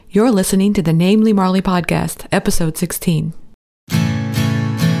You're listening to the Namely Marley Podcast, Episode 16.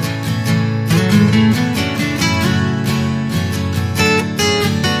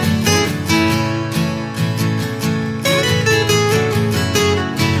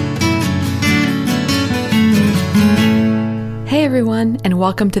 Hey everyone, and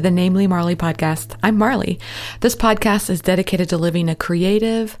welcome to the Namely Marley Podcast. I'm Marley. This podcast is dedicated to living a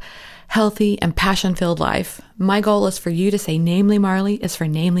creative, healthy, and passion-filled life. My goal is for you to say Namely Marley is for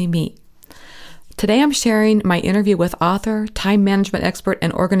Namely Me. Today I'm sharing my interview with author, time management expert,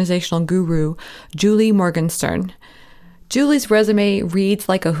 and organizational guru, Julie Morgenstern. Julie's resume reads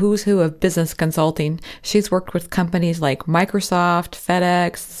like a who's who of business consulting. She's worked with companies like Microsoft,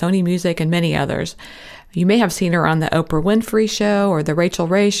 FedEx, Sony Music, and many others. You may have seen her on the Oprah Winfrey Show or the Rachel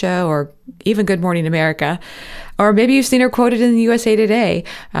Ray Show or even Good Morning America. Or maybe you've seen her quoted in the USA Today,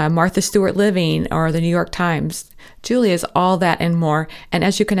 Martha Stewart Living, or the New York Times. Julie is all that and more. And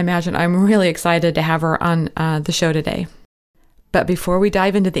as you can imagine, I'm really excited to have her on the show today. But before we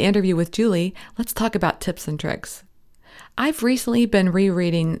dive into the interview with Julie, let's talk about tips and tricks. I've recently been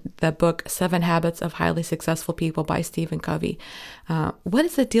rereading the book 7 Habits of Highly Successful People by Stephen Covey. What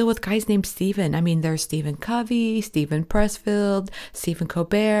is the deal with guys named Stephen? I mean, there's Stephen Covey, Stephen Pressfield, Stephen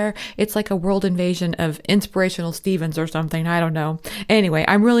Colbert. It's like a world invasion of inspirational Stephens or something. I don't know. Anyway,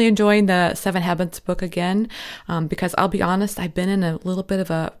 I'm really enjoying the 7 Habits book again because I'll be honest, I've been in a little bit of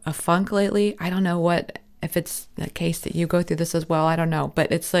a funk lately. I don't know if it's the case that you go through this as well, I don't know.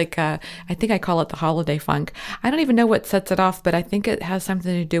 But it's like, I think I call it the holiday funk. I don't even know what sets it off, but I think it has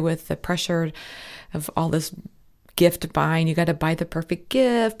something to do with the pressure of all this gift buying. You got to buy the perfect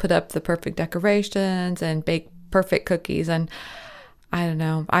gift, put up the perfect decorations, and bake perfect cookies. And I don't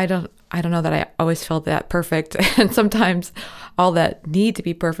know. I don't know that I always feel that perfect. And sometimes all that need to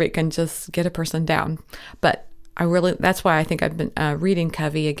be perfect can just get a person down. But that's why I think I've been reading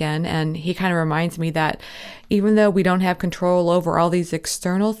Covey again, and he kind of reminds me that even though we don't have control over all these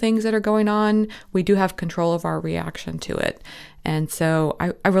external things that are going on, we do have control of our reaction to it. And so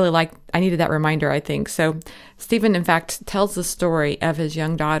I needed that reminder, I think. So Stephen, in fact, tells the story of his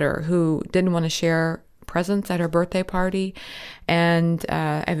young daughter who didn't want to share presents at her birthday party, and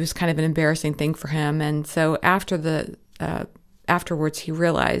it was kind of an embarrassing thing for him. And so afterwards, he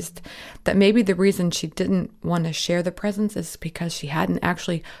realized that maybe the reason she didn't want to share the presents is because she hadn't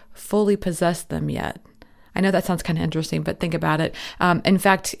actually fully possessed them yet. I know that sounds kind of interesting, but think about it. In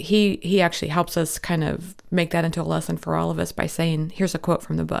fact, he actually helps us kind of make that into a lesson for all of us by saying, here's a quote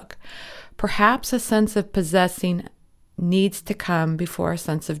from the book: "Perhaps a sense of possessing needs to come before a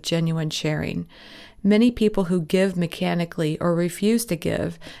sense of genuine sharing. Many people who give mechanically or refuse to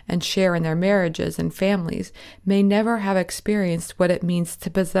give and share in their marriages and families may never have experienced what it means to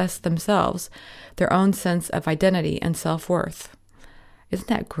possess themselves, their own sense of identity and self-worth." Isn't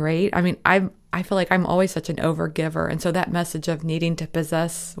that great? I mean, I feel like I'm always such an overgiver, and so that message of needing to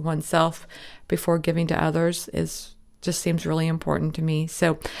possess oneself before giving to others just seems really important to me.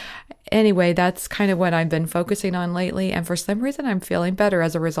 So anyway, that's kind of what I've been focusing on lately. And for some reason, I'm feeling better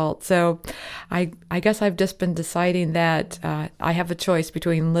as a result. So I guess I've just been deciding that I have a choice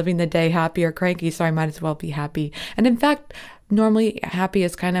between living the day happy or cranky. So I might as well be happy. And in fact, normally happy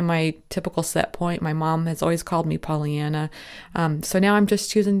is kind of my typical set point. My mom has always called me Pollyanna. So now I'm just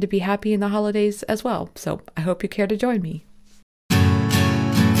choosing to be happy in the holidays as well. So I hope you care to join me.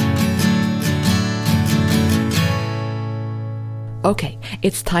 Okay,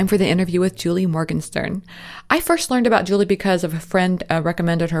 it's time for the interview with Julie Morgenstern. I first learned about Julie because of a friend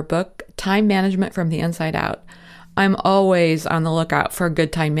recommended her book, Time Management from the Inside Out. I'm always on the lookout for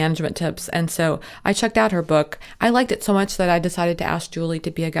good time management tips, and so I checked out her book. I liked it so much that I decided to ask Julie to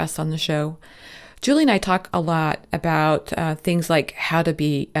be a guest on the show. Julie and I talk a lot about things like how to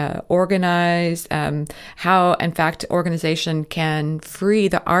be organized, how, in fact, organization can free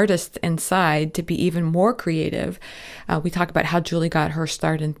the artist inside to be even more creative. We talk about how Julie got her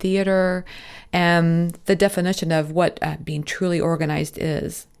start in theater and the definition of what being truly organized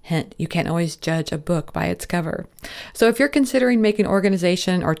is. Hint, you can't always judge a book by its cover. So if you're considering making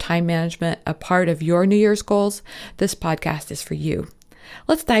organization or time management a part of your New Year's goals, this podcast is for you.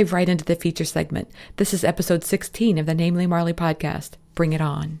 Let's dive right into the feature segment. This is episode 16 of the Namely Marley Podcast. Bring it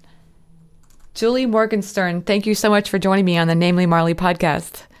on. Julie Morgenstern, thank you so much for joining me on the Namely Marley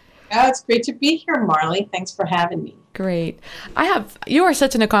Podcast. Oh, it's great to be here, Marley. Thanks for having me. Great. You are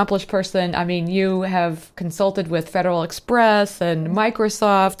such an accomplished person. I mean, you have consulted with Federal Express and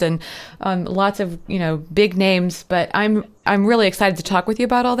Microsoft and lots of, big names, but I'm really excited to talk with you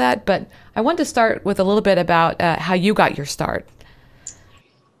about all that. But I want to start with a little bit about how you got your start.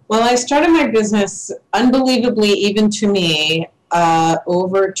 Well, I started my business, unbelievably, even to me,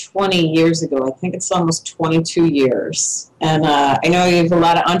 over 20 years ago. I think it's almost 22 years. And I know you have a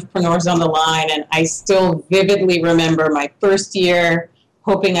lot of entrepreneurs on the line, and I still vividly remember my first year,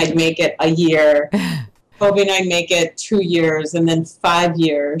 hoping I'd make it a year, hoping I'd make it 2 years, and then 5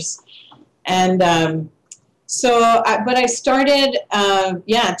 years. And but I started,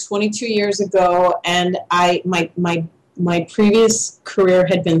 22 years ago, and my previous career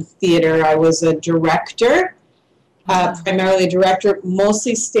had been theater. I was a director. Primarily a director,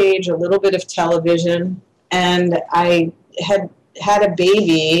 mostly stage, a little bit of television, and I had a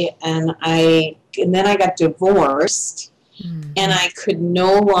baby, and then I got divorced, and I could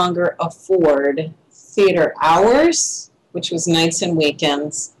no longer afford theater hours, which was nights and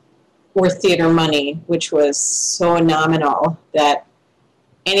weekends, or theater money, which was so nominal that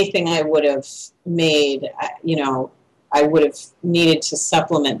anything I would have made, I would have needed to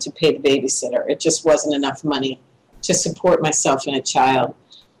supplement to pay the babysitter. It just wasn't enough money to support myself and a child.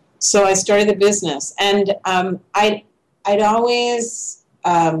 So I started the business, and I'd always,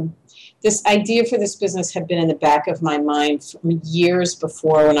 this idea for this business had been in the back of my mind from years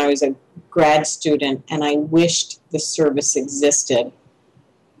before when I was a grad student, and I wished the service existed.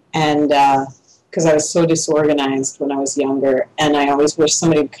 And because I was so disorganized when I was younger, and I always wished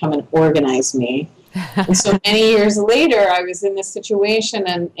somebody would come and organize me. And so many years later, I was in this situation,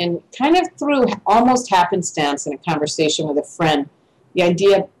 and kind of through almost happenstance in a conversation with a friend, the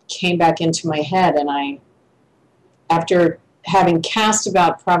idea came back into my head. And after having cast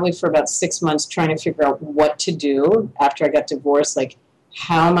probably for about 6 months, trying to figure out what to do after I got divorced, like,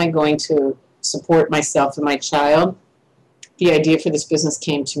 how am I going to support myself and my child? The idea for this business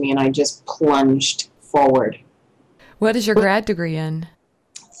came to me, and I just plunged forward. What is your grad degree in?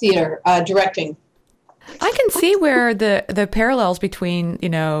 Theater, directing. I can see where the parallels between,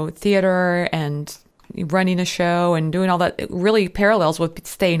 theater and running a show and doing all that, it really parallels with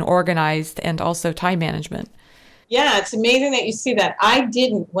staying organized and also time management. Yeah, it's amazing that you see that. I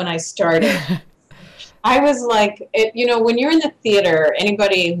didn't when I started. I was like, when you're in the theater,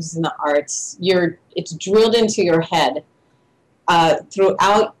 anybody who's in the arts, it's drilled into your head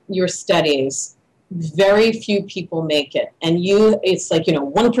throughout your studies. Very few people make it. And it's like,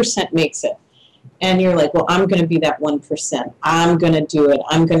 1% makes it. And you're like, well, I'm going to be that 1%. I'm going to do it.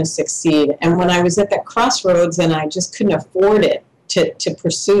 I'm going to succeed. And when I was at that crossroads and I just couldn't afford it to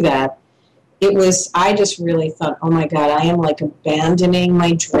pursue that, I just really thought, oh my God, I am like abandoning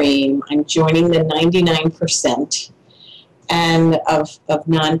my dream. I'm joining the 99% and of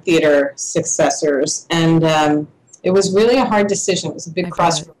non-theater successors. And it was really a hard decision. It was a big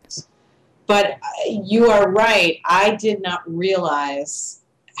crossroads. But you are right. I did not realize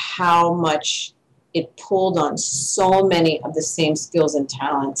how much it pulled on so many of the same skills and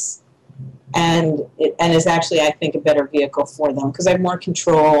talents, and is actually, I think, a better vehicle for them because I have more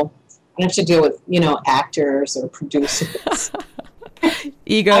control. I don't have to deal with, actors or producers.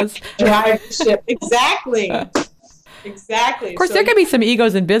 Egos. Drive the ship. Exactly. Exactly. Of course, there can be some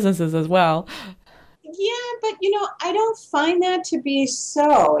egos in businesses as well. Yeah, but, I don't find that to be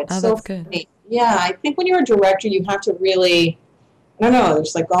so. It's so that's good. Funny. Yeah, I think when you're a director, you have to really, I don't know,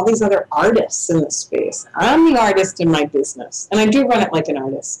 there's like all these other artists in the space. I'm the artist in my business, and I do run it like an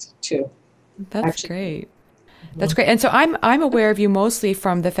artist, too. That's great. That's great. And so I'm aware of you mostly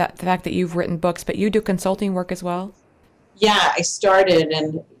from the fact that you've written books, but you do consulting work as well? Yeah, I started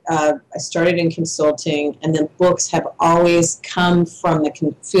in consulting, and then books have always come from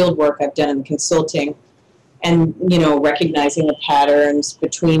the field work I've done in consulting, and recognizing the patterns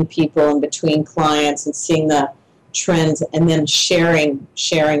between people and between clients, and seeing the trends, and then sharing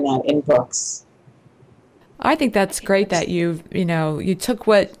that in books. I think that's great that you took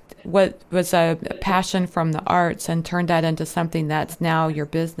what was a passion from the arts and turned that into something that's now your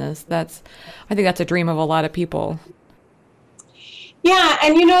business. I think that's a dream of a lot of people. Yeah,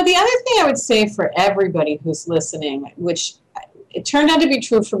 and the other thing I would say for everybody who's listening, which it turned out to be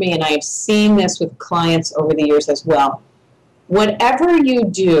true for me, and I have seen this with clients over the years as well, whatever you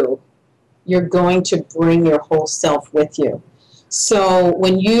do, you're going to bring your whole self with you. So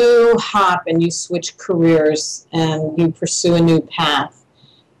when you hop and you switch careers and you pursue a new path,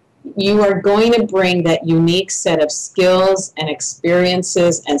 you are going to bring that unique set of skills and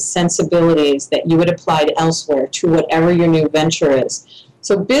experiences and sensibilities that you would apply to elsewhere to whatever your new venture is.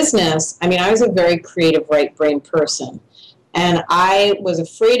 So business, I was a very creative right-brain person. And I was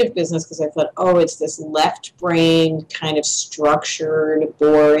afraid of business because I thought, oh, it's this left-brain kind of structured,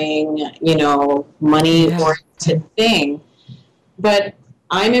 boring, money-oriented thing. But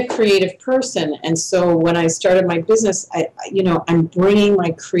I'm a creative person, and so when I started my business, I'm bringing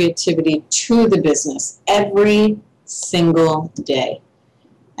my creativity to the business every single day.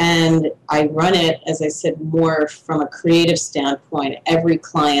 And I run it, as I said, more from a creative standpoint.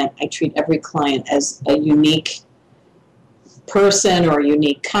 I treat every client as a unique person or a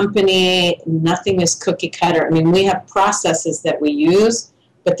unique company. Nothing is cookie cutter. I mean, we have processes that we use,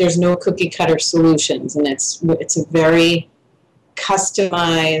 but there's no cookie cutter solutions. And it's a very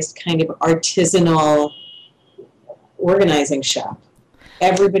customized, kind of artisanal organizing shop.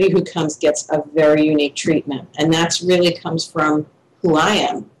 Everybody who comes gets a very unique treatment. And that's really comes from who I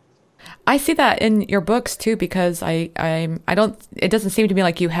am. I see that in your books too, because I don't, it doesn't seem to me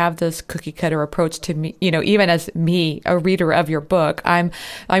like you have this cookie cutter approach to me, even as me, a reader of your book. In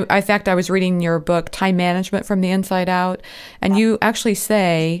fact, I was reading your book, Time Management from the Inside Out, and you actually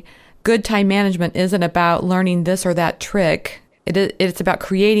say good time management isn't about learning this or that trick. It's about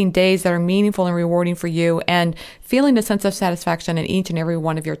creating days that are meaningful and rewarding for you and feeling a sense of satisfaction in each and every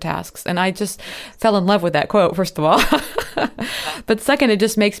one of your tasks. And I just fell in love with that quote, first of all. But second, it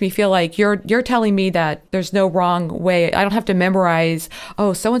just makes me feel like you're telling me that there's no wrong way. I don't have to memorize,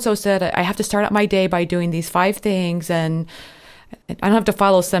 so-and-so said I have to start out my day by doing these 5 things, and I don't have to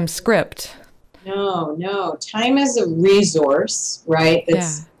follow some script. No. Time is a resource, right?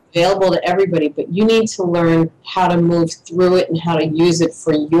 It's available to everybody, but you need to learn how to move through it and how to use it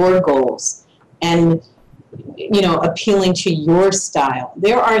for your goals and, appealing to your style.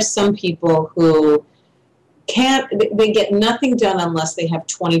 There are some people who they get nothing done unless they have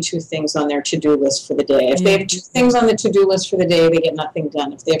 22 things on their to-do list for the day. If they have 2 things on the to-do list for the day, they get nothing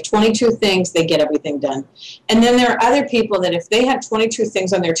done. If they have 22 things, they get everything done. And then there are other people that if they had 22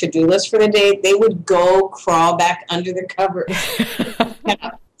 things on their to-do list for the day, they would go crawl back under the covers.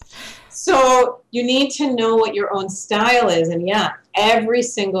 So you need to know what your own style is. And every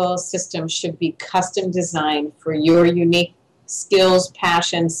single system should be custom designed for your unique skills,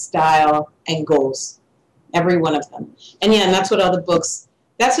 passion, style, and goals. Every one of them. And that's what all the books,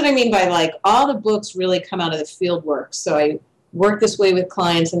 that's what I mean by all the books really come out of the field work. So I work this way with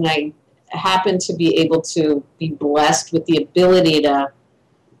clients, and I happen to be able to be blessed with the ability to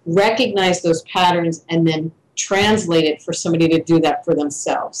recognize those patterns and then translate it for somebody to do that for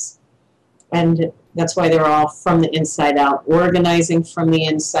themselves. And that's why they're all from the inside out. Organizing from the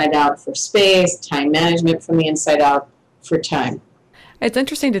inside out for space, time management from the inside out for time. It's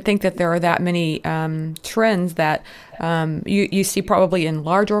interesting to think that there are that many trends that you see probably in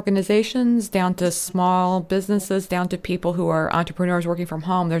large organizations, down to small businesses, down to people who are entrepreneurs working from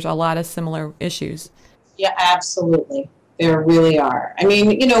home. There's a lot of similar issues. Yeah, absolutely. There really are. I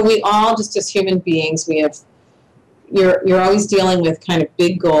mean, we all, just as human beings, you're always dealing with kind of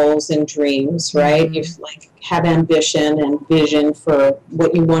big goals and dreams, right? Mm-hmm. You have ambition and vision for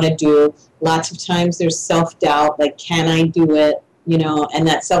what you want to do. Lots of times there's self-doubt, can I do it? And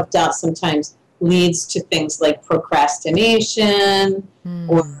that self-doubt sometimes leads to things like procrastination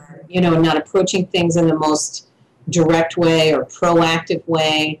or, not approaching things in the most direct way or proactive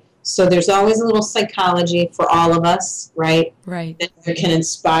way. So there's always a little psychology for all of us, right? Right. That can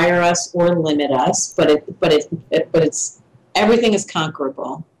inspire us or limit us, but it's everything is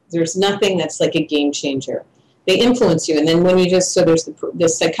conquerable. There's nothing that's like a game changer. They influence you, and then so there's the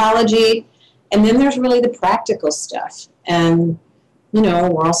psychology, and then there's really the practical stuff. And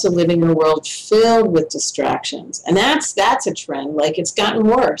we're also living in a world filled with distractions, and that's a trend. It's gotten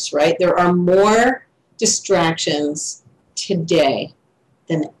worse, right? There are more distractions today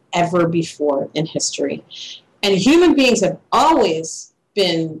than ever before in history. And human beings have always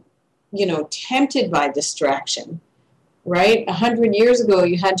been, tempted by distraction, right? 100 years ago,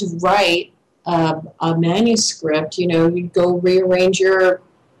 you had to write a manuscript, you'd go rearrange your,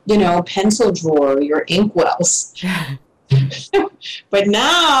 pencil drawer, your inkwells. But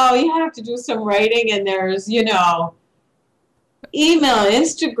now you have to do some writing, and there's, email,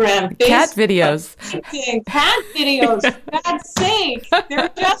 Instagram, Facebook. Cat videos. Cat videos, for God's sake. They're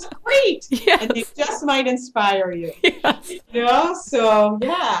just great. Yes. And they just might inspire you. Yes. So,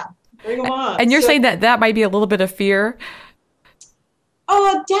 bring them on. And you're saying that might be a little bit of fear?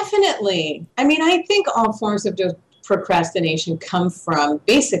 Oh, definitely. I mean, I think all forms of procrastination come from,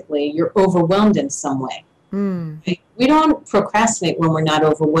 basically, you're overwhelmed in some way. We don't procrastinate when we're not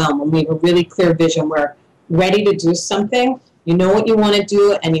overwhelmed. When we have a really clear vision, we're ready to do something. You know what you want to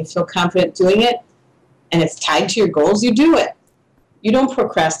do, and you feel confident doing it, and it's tied to your goals, you do it. You don't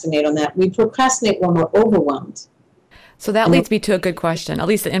procrastinate on that. We procrastinate when we're overwhelmed. So that leads me to a good question. At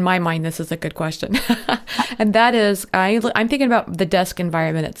least in my mind, this is a good question. And that is, I'm thinking about the desk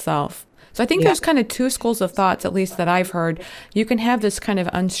environment itself. So I think there's kind of two schools of thoughts, at least that I've heard. You can have this kind of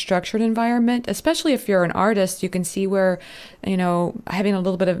unstructured environment, especially if you're an artist. You can see where, having a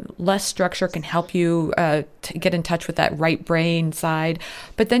little bit of less structure can help you to get in touch with that right brain side.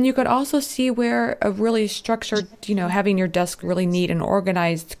 But then you could also see where a really structured, having your desk really neat and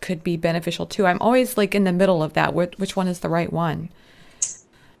organized could be beneficial too. I'm always like in the middle of that. Which one is the right one?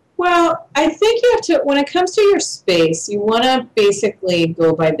 Well, I think you have to, when it comes to your space, you want to basically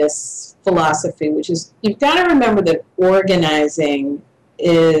go by this philosophy, which is you've got to remember that organizing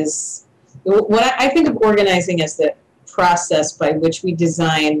is, what I think of organizing as the process by which we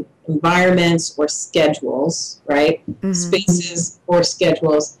design environments or schedules, right? Mm-hmm. Spaces or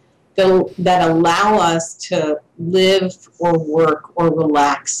schedules that allow us to live or work or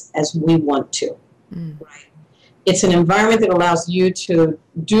relax as we want to, right? It's an environment that allows you to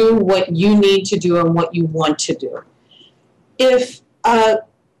do what you need to do and what you want to do. If a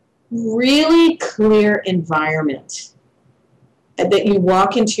really clear environment that you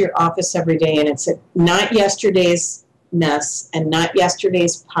walk into your office every day and it's not yesterday's mess and not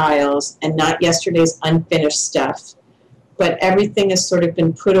yesterday's piles and not yesterday's unfinished stuff, but everything has sort of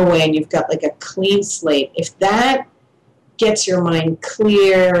been put away and you've got like a clean slate, if that gets your mind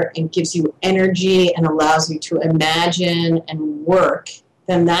clear and gives you energy and allows you to imagine and work,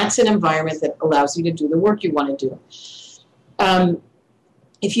 then that's an environment that allows you to do the work you want to do.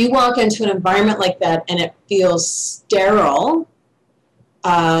 If you walk into an environment like that and it feels sterile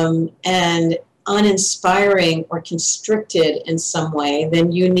and uninspiring or constricted in some way,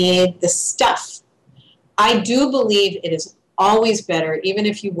 then you need the stuff. I do believe it is always better, even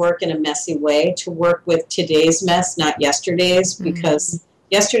if you work in a messy way, to work with today's mess, not yesterday's, because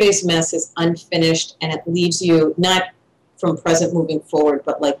yesterday's mess is unfinished and it leaves you not from present moving forward,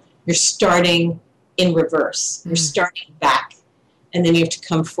 but like you're starting in reverse. You're starting back, and then you have to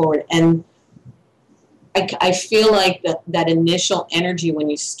come forward. And I feel like that initial energy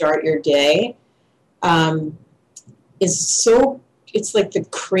when you start your day is so, it's like the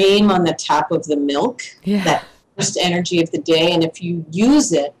cream on the top of the milk, that first energy of the day. And if you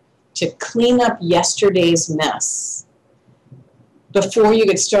use it to clean up yesterday's mess before you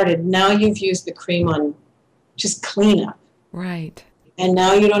get started, now you've used the cream on just cleanup. Right. And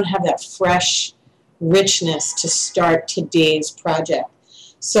now you don't have that fresh richness to start today's project.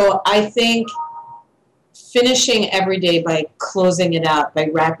 So I think finishing every day by closing it out, by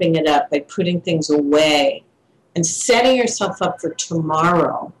wrapping it up, by putting things away, and setting yourself up for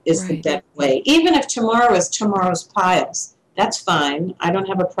tomorrow is the best way. Even if tomorrow is tomorrow's piles, that's fine. I don't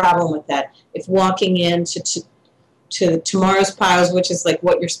have a problem with that. If walking into to tomorrow's piles, which is like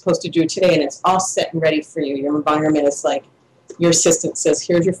what you're supposed to do today, and it's all set and ready for you, your environment is like, your assistant says,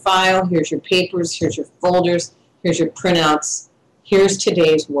 here's your file, here's your papers, here's your folders, here's your printouts, here's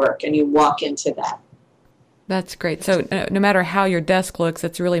today's work, and you walk into that. That's great. So no matter how your desk looks,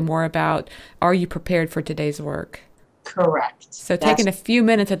 it's really more about, are you prepared for today's work? Correct. So taking a few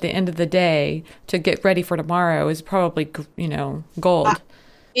minutes at the end of the day to get ready for tomorrow is probably, gold.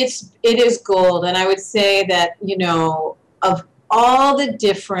 It is gold. And I would say that, of all the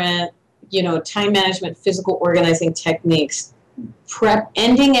different, time management, physical organizing techniques,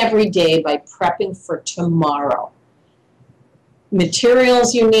 ending every day by prepping for tomorrow.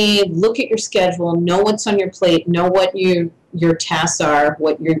 Materials you need, look at your schedule, know what's on your plate, know what your tasks are,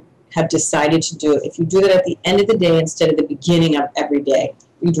 what you have decided to do. If you do that at the end of the day instead of the beginning of every day,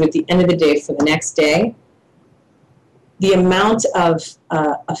 you do it at the end of the day for the next day, the amount of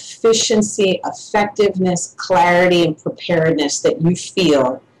efficiency, effectiveness, clarity, and preparedness that you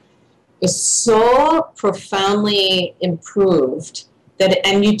feel is so profoundly improved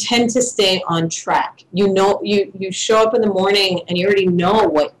and you tend to stay on track. You show up in the morning and you already know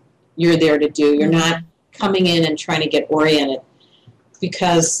what you're there to do. You're not coming in and trying to get oriented.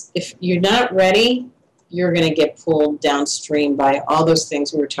 Because if you're not ready, you're going to get pulled downstream by all those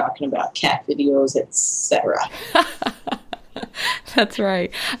things we were talking about, cat videos, etc. That's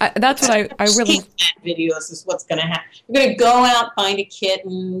right. That's what I really... Cat videos is what's going to happen. You're going to go out, find a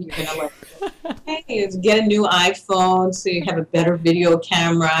kitten. You're going to get a new iPhone so you have a better video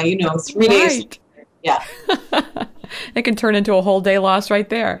camera. 3 days. Yeah. It can turn into a whole day loss right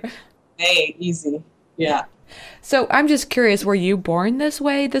there. Hey, easy. Yeah. So I'm just curious, were you born this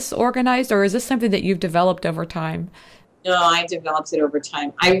way, this organized, or is this something that you've developed over time? No, I developed it over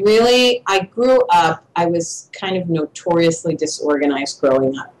time. I grew up, I was kind of notoriously disorganized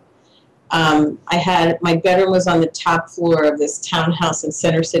growing up. My bedroom was on the top floor of this townhouse in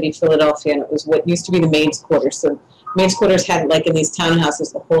Center City, Philadelphia, and it was what used to be the maid's quarters. So maid's quarters had, like in these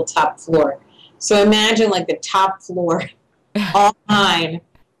townhouses, the whole top floor. So imagine like the top floor, all mine,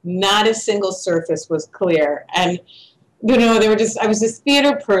 Not a single surface was clear. And, I was this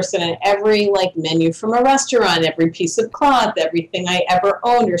theater person, and every like menu from a restaurant, every piece of cloth, everything I ever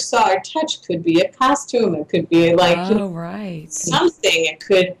owned or saw or touched could be a costume. It could be like right. something. It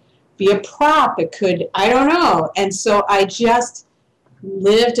could be a prop. It could, I don't know. And so I just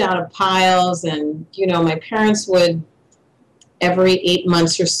lived out of piles, and, my parents would every 8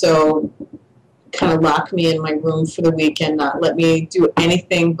 months or so kind of lock me in my room for the weekend, not let me do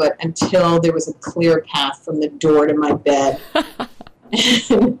anything but until there was a clear path from the door to my bed.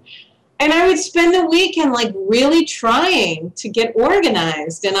 And I would spend the weekend like really trying to get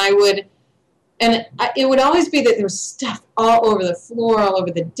organized, and it would always be that there was stuff all over the floor, all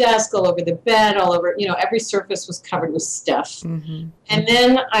over the desk, all over the bed, all over, every surface was covered with stuff. Mm-hmm. And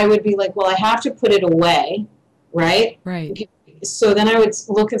then I would be like, well, I have to put it away, right? Right. So then I would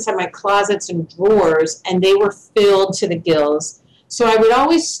look inside my closets and drawers, and they were filled to the gills. So I would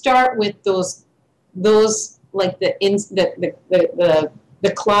always start with those like the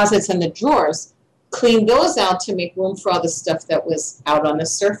closets and the drawers, clean those out to make room for all the stuff that was out on the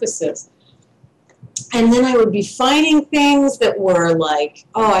surfaces. And then I would be finding things that were like,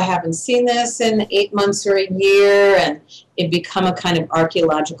 oh, I haven't seen this in 8 months or a year, and it'd become a kind of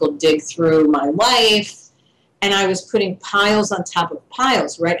archaeological dig through my life. And I was putting piles on top of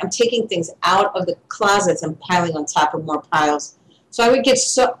piles, right? I'm taking things out of the closets and piling on top of more piles. So I would get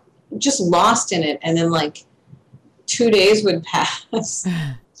so just lost in it, and then like 2 days would pass.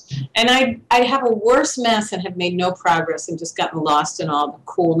 And I'd have a worse mess and have made no progress and just gotten lost in all the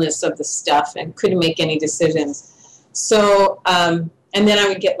coolness of the stuff and couldn't make any decisions. So, and then I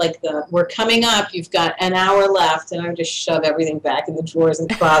would get like we're coming up, you've got an hour left, and I would just shove everything back in the drawers and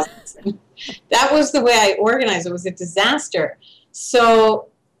closets. And that was the way I organized. It was a disaster. So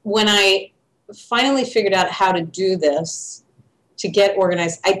when I finally figured out how to do this, to get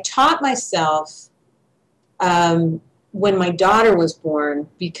organized, I taught myself when my daughter was born,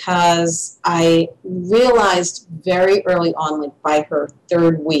 because I realized very early on, like by her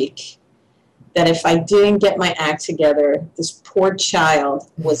 3rd week, that if I didn't get my act together, this poor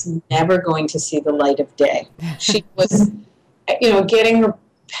child was never going to see the light of day. She was, getting her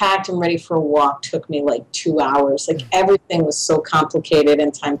packed and ready for a walk took me like 2 hours. Like everything was so complicated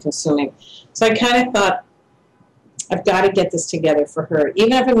and time consuming. So I kind of thought, I've got to get this together for her,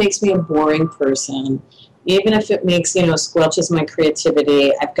 even if it makes me a boring person, even if it makes, squelches my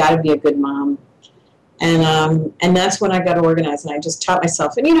creativity. I've got to be a good mom. And that's when I got organized, and I just taught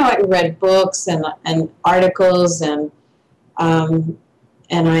myself. And, I read books and articles, and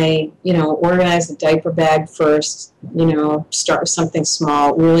I, organized a diaper bag first, start with something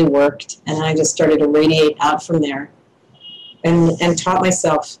small. It really worked. And I just started to radiate out from there, and taught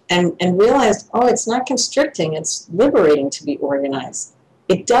myself and realized, oh, it's not constricting. It's liberating to be organized.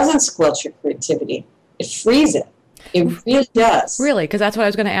 It doesn't squelch your creativity. It frees it. It really does. Really? Because that's what I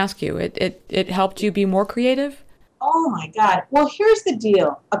was going to ask you. It helped you be more creative? Oh, my God. Well, here's the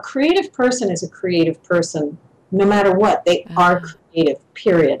deal. A creative person is a creative person no matter what. They are creative,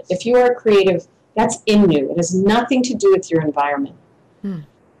 period. If you are creative, that's in you. It has nothing to do with your environment.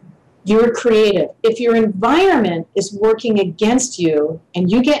 You're creative. If your environment is working against you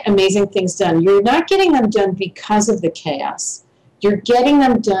and you get amazing things done, you're not getting them done because of the chaos. You're getting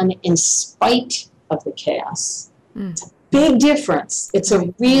them done in spite of the chaos. It's a big difference. It's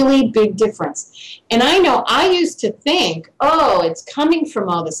a really big difference. And I know I used to think, oh, it's coming from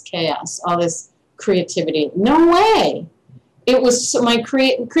all this chaos, all this creativity. No way. It was my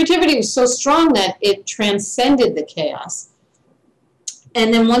creativity was so strong that it transcended the chaos.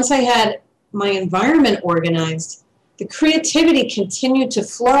 And then once I had my environment organized, the creativity continued to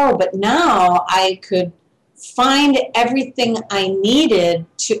flow, but now I could find everything I needed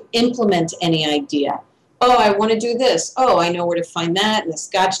to implement any idea. Oh, I want to do this. Oh, I know where to find that, and the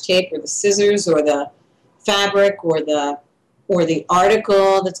Scotch tape or the scissors or the fabric or the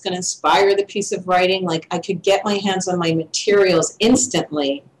article that's going to inspire the piece of writing. Like, I could get my hands on my materials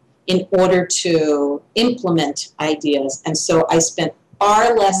instantly in order to implement ideas. And so I spent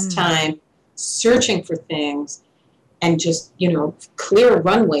far less time searching for things and just, clear a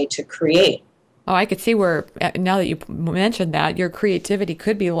runway to create. Oh, I could see where, now that you mentioned that, your creativity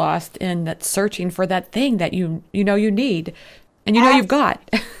could be lost in that searching for that thing that you need, and you've got.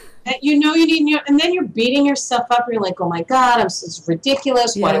 You need, and then you're beating yourself up. You're like, oh my God, this is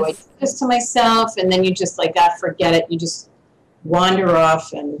ridiculous. Why do I do this to myself? And then you just like, forget it. You just wander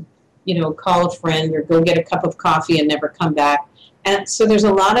off and, call a friend or go get a cup of coffee and never come back. And so there's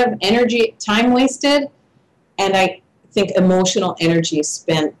a lot of energy, time wasted, and I think emotional energy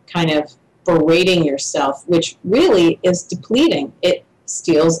spent kind of berating yourself, which really is depleting. It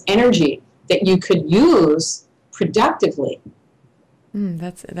steals energy that you could use productively.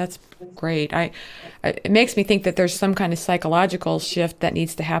 That's great. It makes me think that there's some kind of psychological shift that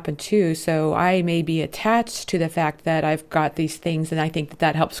needs to happen too. So I may be attached to the fact that I've got these things, and I think that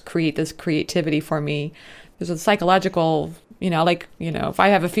that helps create this creativity for me. There's a psychological, if I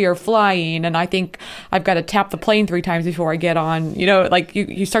have a fear of flying, and I think I've got to tap the plane 3 times before I get on, like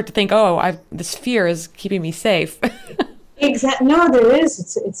you start to think, oh, this fear is keeping me safe. Exactly. No, there is.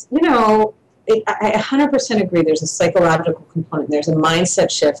 It's I 100% agree. There's a psychological component. There's a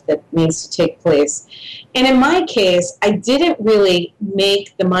mindset shift that needs to take place. And in my case, I didn't really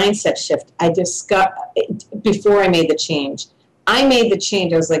make the mindset shift. I discovered before I made the change. I made the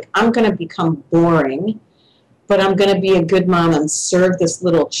change. I was like, I'm going to become boring, but I'm going to be a good mom and serve this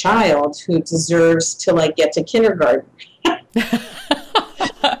little child who deserves to get to kindergarten. I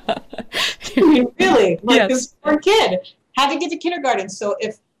mean, really, this poor kid had to get to kindergarten. So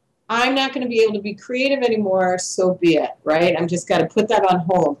if I'm not going to be able to be creative anymore, so be it, right? I'm just got to put that on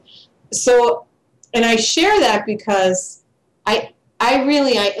hold. So, and I share that because I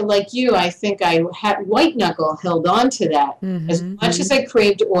like you, I think I had white knuckle held on to that. As much as I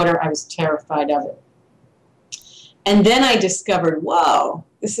craved order, I was terrified of it. And then I discovered, whoa,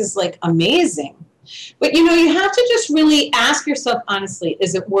 this is amazing. But you have to just really ask yourself honestly,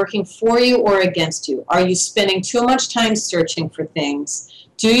 is it working for you or against you? Are you spending too much time searching for things?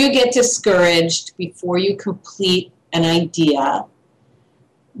 Do you get discouraged before you complete an idea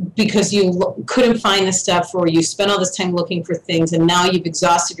because you couldn't find the stuff, or you spent all this time looking for things and now you've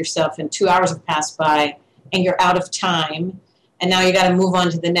exhausted yourself and 2 hours have passed by and you're out of time and now you got to move on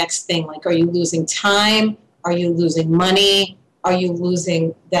to the next thing? Are you losing time? Are you losing money? Are you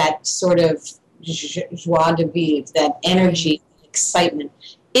losing that sort of joie de vivre, that energy, excitement?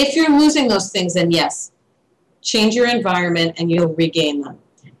 If you're losing those things, then yes, change your environment and you'll regain them.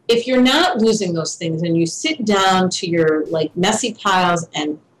 If you're not losing those things and you sit down to your messy piles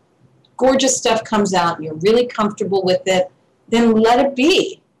and gorgeous stuff comes out and you're really comfortable with it, then let it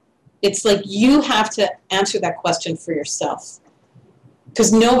be. It's you have to answer that question for yourself,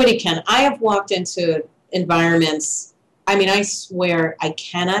 because nobody can. I have walked into environments, I swear I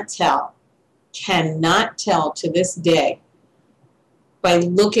cannot tell to this day by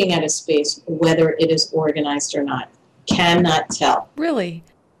looking at a space whether it is organized or not. Cannot tell. Really?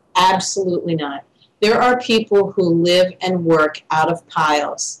 Absolutely not. There are people who live and work out of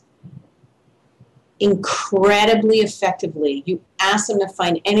piles incredibly effectively. You ask them to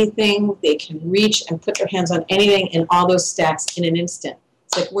find anything, they can reach and put their hands on anything in all those stacks in an instant.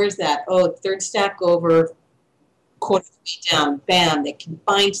 It's where's that? Oh, third stack over, quarter feet down, bam, they can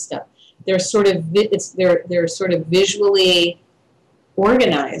find stuff. They're sort of visually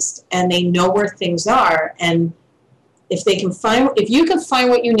organized, and they know where things are. And if you can find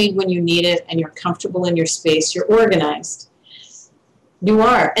what you need when you need it, and you're comfortable in your space, you're organized. You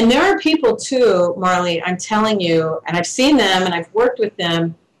are. And there are people too, Marley, I'm telling you, and I've seen them and I've worked with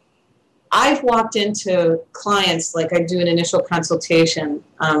them. I've walked into clients, I do an initial consultation.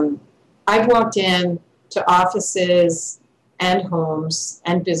 I've walked in to offices and homes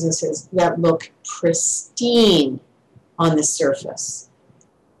and businesses that look pristine on the surface.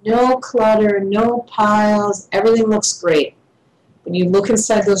 No clutter, no piles, everything looks great. But you look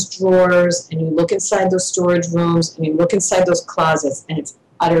inside those drawers, and you look inside those storage rooms, and you look inside those closets, and it's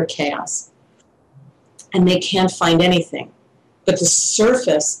utter chaos. And they can't find anything. But the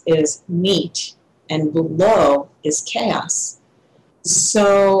surface is neat, and below is chaos.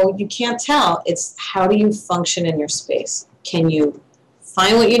 So you can't tell. It's how do you function in your space? Can you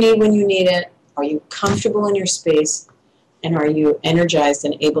find what you need when you need it? Are you comfortable in your space? And are you energized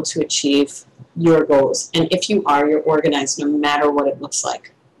and able to achieve your goals? And if you are, you're organized no matter what it looks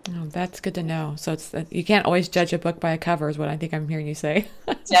like. Oh, that's good to know. So you can't always judge a book by a cover is what I think I'm hearing you say.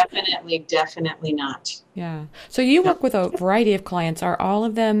 Definitely not. Yeah. So you work with a variety of clients. Are all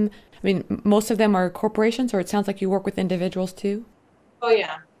of them, most of them are corporations, or it sounds like you work with individuals too? Oh,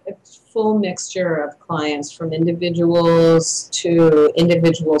 yeah. It's a full mixture of clients, from individuals to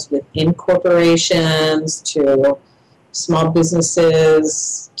individuals within corporations to small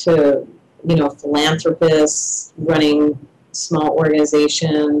businesses to, philanthropists running small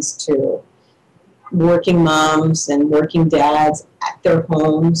organizations to working moms and working dads at their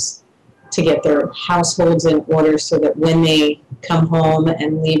homes to get their households in order so that when they come home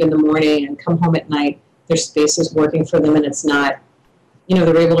and leave in the morning and come home at night, their space is working for them and it's not,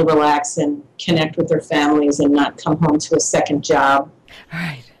 they're able to relax and connect with their families and not come home to a second job.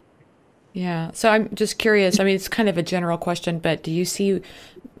 Right. Yeah. So I'm just curious. It's kind of a general question, but do you see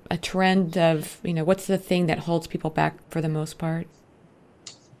a trend of, what's the thing that holds people back for the most part?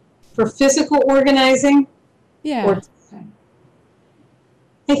 For physical organizing? Yeah. Or,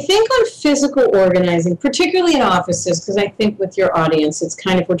 I think on physical organizing, particularly in offices, because I think with your audience, it's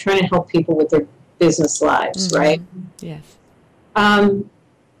kind of, we're trying to help people with their business lives, right? Yes.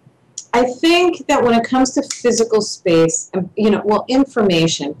 I think that when it comes to physical space,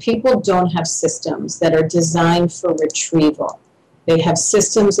 information, people don't have systems that are designed for retrieval. They have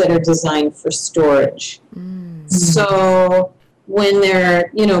systems that are designed for storage. So when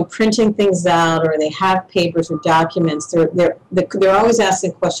they're, printing things out, or they have papers or documents, they're always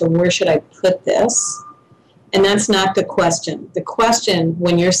asking the question, where should I put this? And that's not the question. The question,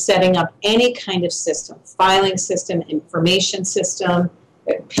 when you're setting up any kind of system, filing system, information system,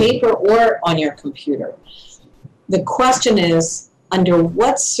 paper or on your computer, the question is, under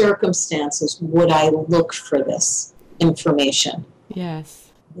what circumstances would I look for this information?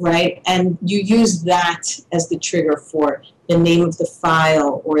 Yes. Right? And you use that as the trigger for the name of the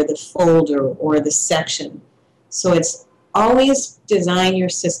file or the folder or the section. So it's always design your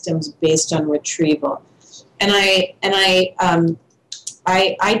systems based on retrieval. And I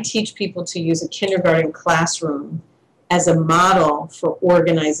teach people to use a kindergarten classroom as a model for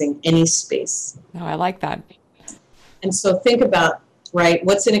organizing any space. Oh, I like that. And so think about, right,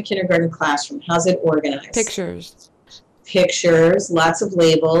 what's in a kindergarten classroom? How's it organized? Pictures, lots of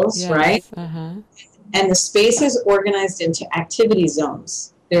labels, yes. Right? Uh-huh. And the space is organized into activity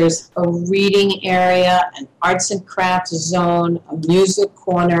zones. There's a reading area, an arts and crafts zone, a music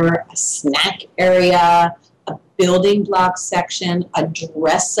corner, a snack area, a building block section, a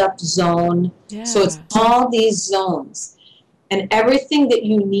dress-up zone. Yeah. So it's all these zones. And everything that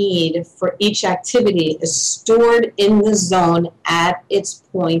you need for each activity is stored in the zone at its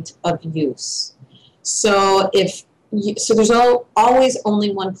point of use. So there's always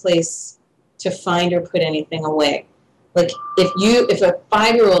only one place to find or put anything away. Like if a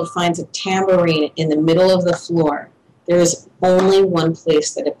 5-year-old finds a tambourine in the middle of the floor, there is only one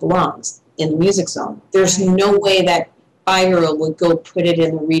place that it belongs, in the music zone. There's no way that 5-year-old would go put it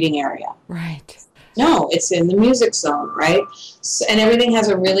in the reading area. Right. No, it's in the music zone, right? So, and everything has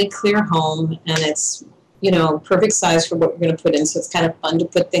a really clear home, and it's, perfect size for what we're going to put in. So it's kind of fun to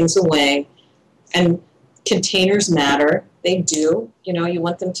put things away. And containers matter. They do. You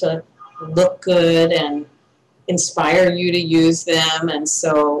want them to look good and inspire you to use them. And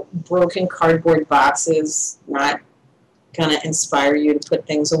so broken cardboard boxes not going to inspire you to put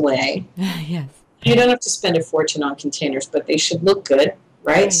things away. Yes. You don't have to spend a fortune on containers, but they should look good,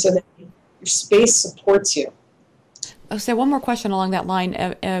 right? So that your space supports you. I'll say one more question along that line.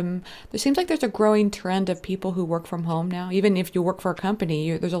 There seems like there's a growing trend of people who work from home now. Even if you work for a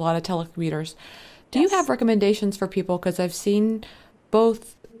company, there's a lot of telecommuters. Do you have recommendations for people? Because I've seen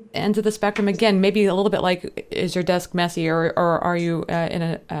both ends of the spectrum. Again, maybe a little bit like, is your desk messy, or are you in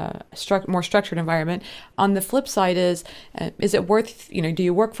a more structured environment? On the flip side is it worth, do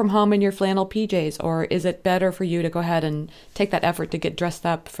you work from home in your flannel PJs, or is it better for you to go ahead and take that effort to get dressed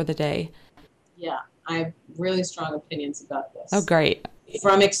up for the day? Yeah, I have really strong opinions about this. Oh, great.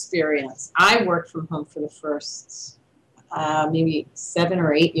 From experience. I worked from home for the first maybe 7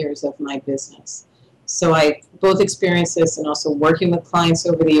 or 8 years of my business. So I both experienced this and also working with clients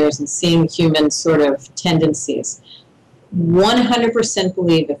over the years and seeing human sort of tendencies. 100%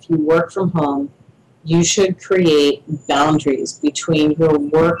 believe if you work from home, you should create boundaries between your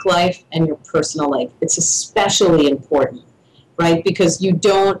work life and your personal life. It's especially important, right? Because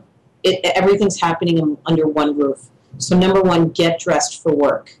everything's happening under one roof. So number one, get dressed for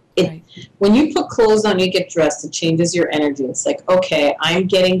work. When you put clothes on, you get dressed, it changes your energy. It's like, okay, I'm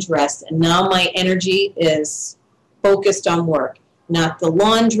getting dressed, and now my energy is focused on work. Not the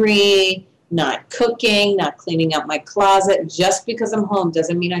laundry, not cooking, not cleaning up my closet. Just because I'm home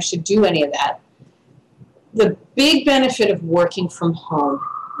doesn't mean I should do any of that. The big benefit of working from home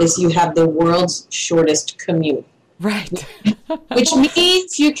is you have the world's shortest commute. Right. Which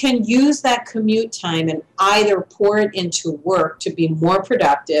means you can use that commute time and either pour it into work to be more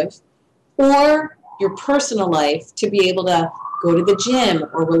productive, or your personal life to be able to go to the gym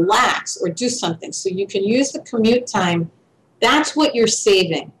or relax or do something. So you can use the commute time. That's what you're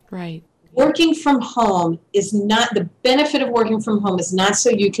saving. Right. Working from home is not, the benefit of working from home is not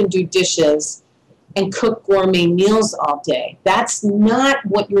so you can do dishes and cook gourmet meals all day. That's not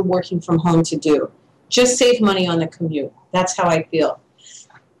what you're working from home to do. Just save money on the commute. That's how I feel.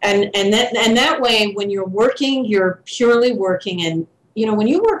 And that way, when you're working, you're purely working. And, when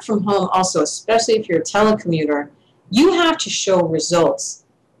you work from home also, especially if you're a telecommuter, you have to show results.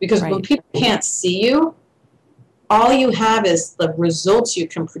 Because when people can't see you, all you have is the results you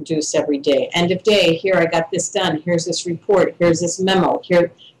can produce every day. End of day, here, I got this done. Here's this report. Here's this memo.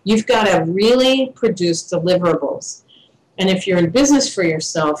 Here, you've got to really produce deliverables. And if you're in business for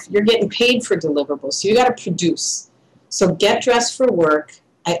yourself, you're getting paid for deliverables. So you got to produce. So get dressed for work.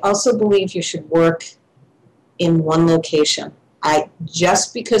 I also believe you should work in one location.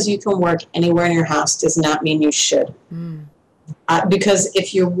 Just because you can work anywhere in your house does not mean you should. Because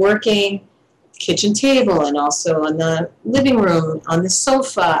if you're working kitchen table and also on the living room, on the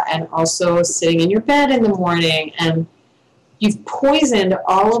sofa, and also sitting in your bed in the morning, and you've poisoned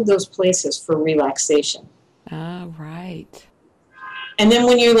all of those places for relaxation. Oh, right. And then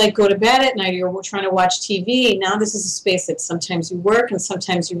when you like go to bed at night, you're trying to watch TV. Now this is a space that sometimes you work and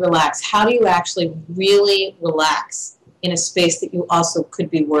sometimes you relax. How do you actually really relax in a space that you also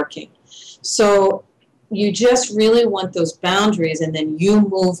could be working? So you just really want those boundaries, and then you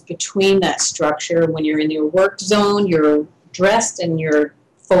move between that structure. When you're in your work zone, you're dressed and you're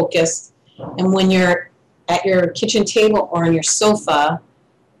focused. And when you're at your kitchen table or on your sofa,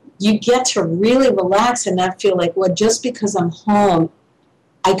 you get to really relax and not feel like, well, just because I'm home,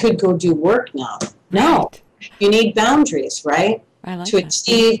 I could go do work now. No, you need boundaries, right? I like to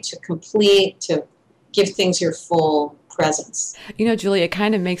achieve, to complete, to give things your full presence. You know, Julie, it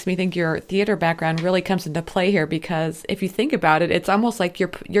kind of makes me think your theater background really comes into play here, because if you think about it, it's almost like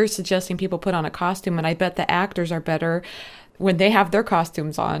you're suggesting people put on a costume, and I bet the actors are better when they have their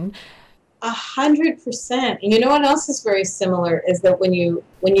costumes on. 100%. And you know what else is very similar is that when you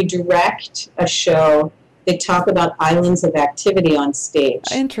direct a show, they talk about islands of activity on stage.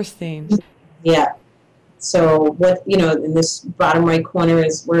 Interesting. Yeah. So what, in this bottom right corner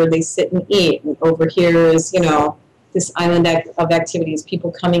is where they sit and eat. And over here is, this island of activities, people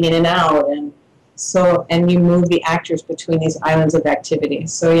coming in and out. And you move the actors between these islands of activity.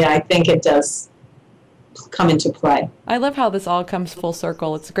 So yeah, I think it does come into play. I love how this all comes full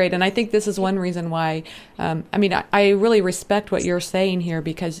circle. It's great. And I think this is one reason why, I really respect what you're saying here,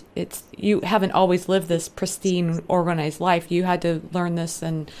 because you haven't always lived this pristine, organized life. You had to learn this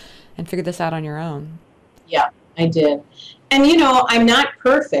and figure this out on your own. Yeah, I did. And, I'm not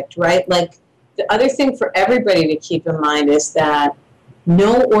perfect, right? Like, the other thing for everybody to keep in mind is that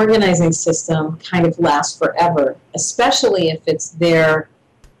no organizing system kind of lasts forever, especially if it's there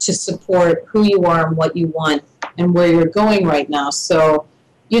to support who you are and what you want and where you're going right now. So,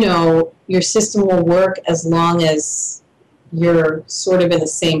 your system will work as long as you're sort of in the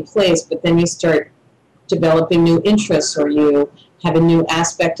same place, but then you start developing new interests, or you have a new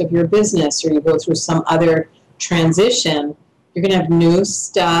aspect of your business, or you go through some other transition. You're going to have new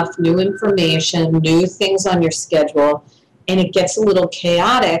stuff, new information, new things on your schedule, and it gets a little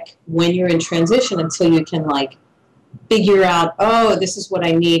chaotic when you're in transition until you can, figure out, oh, this is what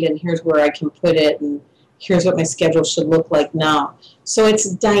I need, and here's where I can put it, and here's what my schedule should look like now. So it's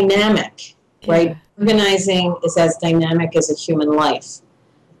dynamic, right? Yeah. Organizing is as dynamic as a human life,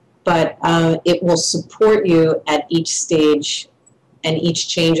 but it will support you at each stage and each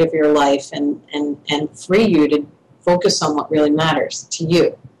change of your life, and free you to focus on what really matters to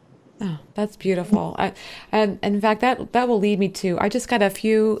you. Oh, that's beautiful. And in fact, that will lead me to, I just got a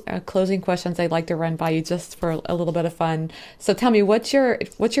few closing questions I'd like to run by you just for a little bit of fun. So tell me, what's your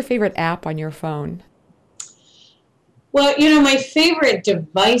favorite app on your phone? Well, my favorite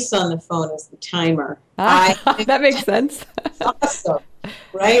device on the phone is the timer. That makes sense. Awesome,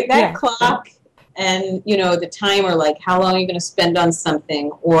 right? That clock and, the timer, like how long are you going to spend on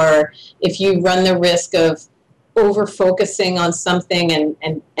something? Or if you run the risk of over focusing on something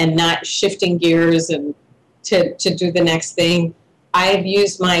and not shifting gears and to do the next thing. I've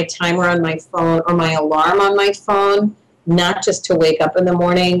used my timer on my phone or my alarm on my phone, not just to wake up in the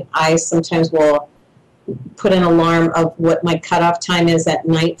morning. I sometimes will put an alarm of what my cutoff time is at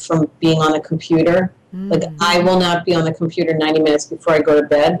night from being on the computer. Like, I will not be on the computer 90 minutes before I go to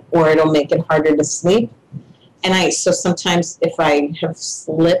bed, or it'll make it harder to sleep. And so sometimes if I have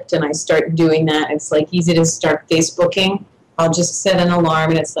slipped and I start doing that, it's like easy to start Facebooking. I'll just set an alarm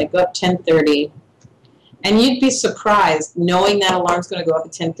and it's like, 10:30. And you'd be surprised knowing that alarm's going to go up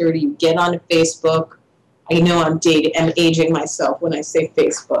at 10:30. You get onto Facebook. I know I'm aging myself when I say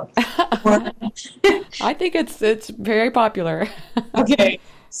Facebook. I think it's very popular. Okay.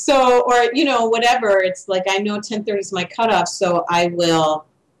 So, or, whatever. It's like, I know 10:30 is my cutoff, so I will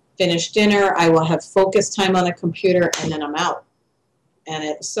finish dinner, I will have focus time on the computer, and then I'm out.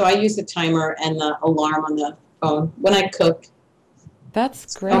 So I use the timer and the alarm on the phone when I cook.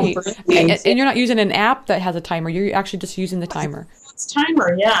 That's great. And you're not using an app that has a timer. You're actually just using the timer. It's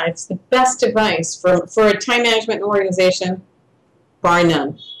timer, yeah. It's the best device for a time management organization, bar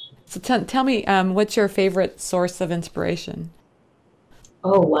none. So tell me, what's your favorite source of inspiration?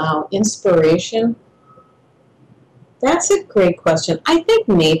 Oh, wow. Inspiration? That's a great question. I think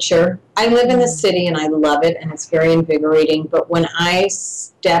nature. I live in the city and I love it and it's very invigorating. But when I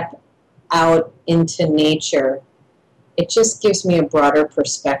step out into nature, it just gives me a broader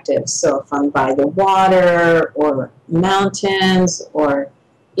perspective. So if I'm by the water or mountains or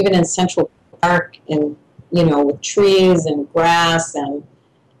even in Central Park and, with trees and grass and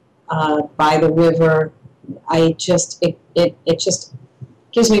by the river, it just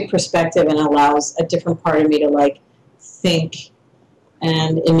gives me perspective and allows a different part of me to think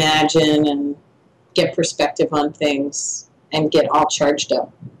and imagine and get perspective on things and get all charged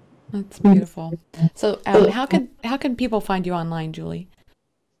up. That's beautiful. So how can people find you online, Julie?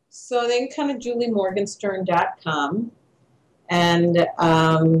 So they can come to juliemorgenstern.com and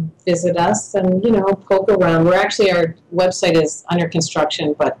visit us and, poke around. Our website is under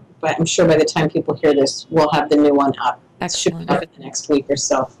construction, but I'm sure by the time people hear this, we'll have the new one up. Excellent. It should be up in the next week or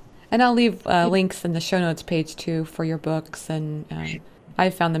so. And I'll leave links in the show notes page too for your books, and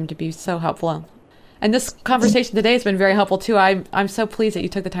I found them to be so helpful. And this conversation today has been very helpful too. I'm so pleased that you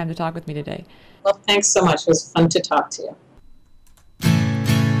took the time to talk with me today. Well, thanks so much. It was fun to talk to you.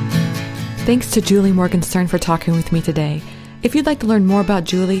 Thanks to Julie Morgenstern for talking with me today. If you'd like to learn more about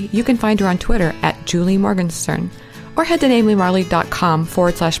Julie, you can find her on Twitter at Julie Morgenstern, or head to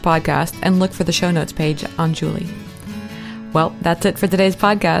namelymarley.com/podcast and look for the show notes page on Julie. Well, that's it for today's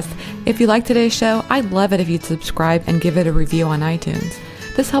podcast. If you like today's show, I'd love it if you'd subscribe and give it a review on iTunes.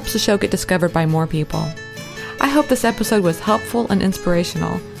 This helps the show get discovered by more people. I hope this episode was helpful and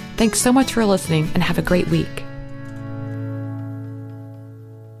inspirational. Thanks so much for listening and have a great week.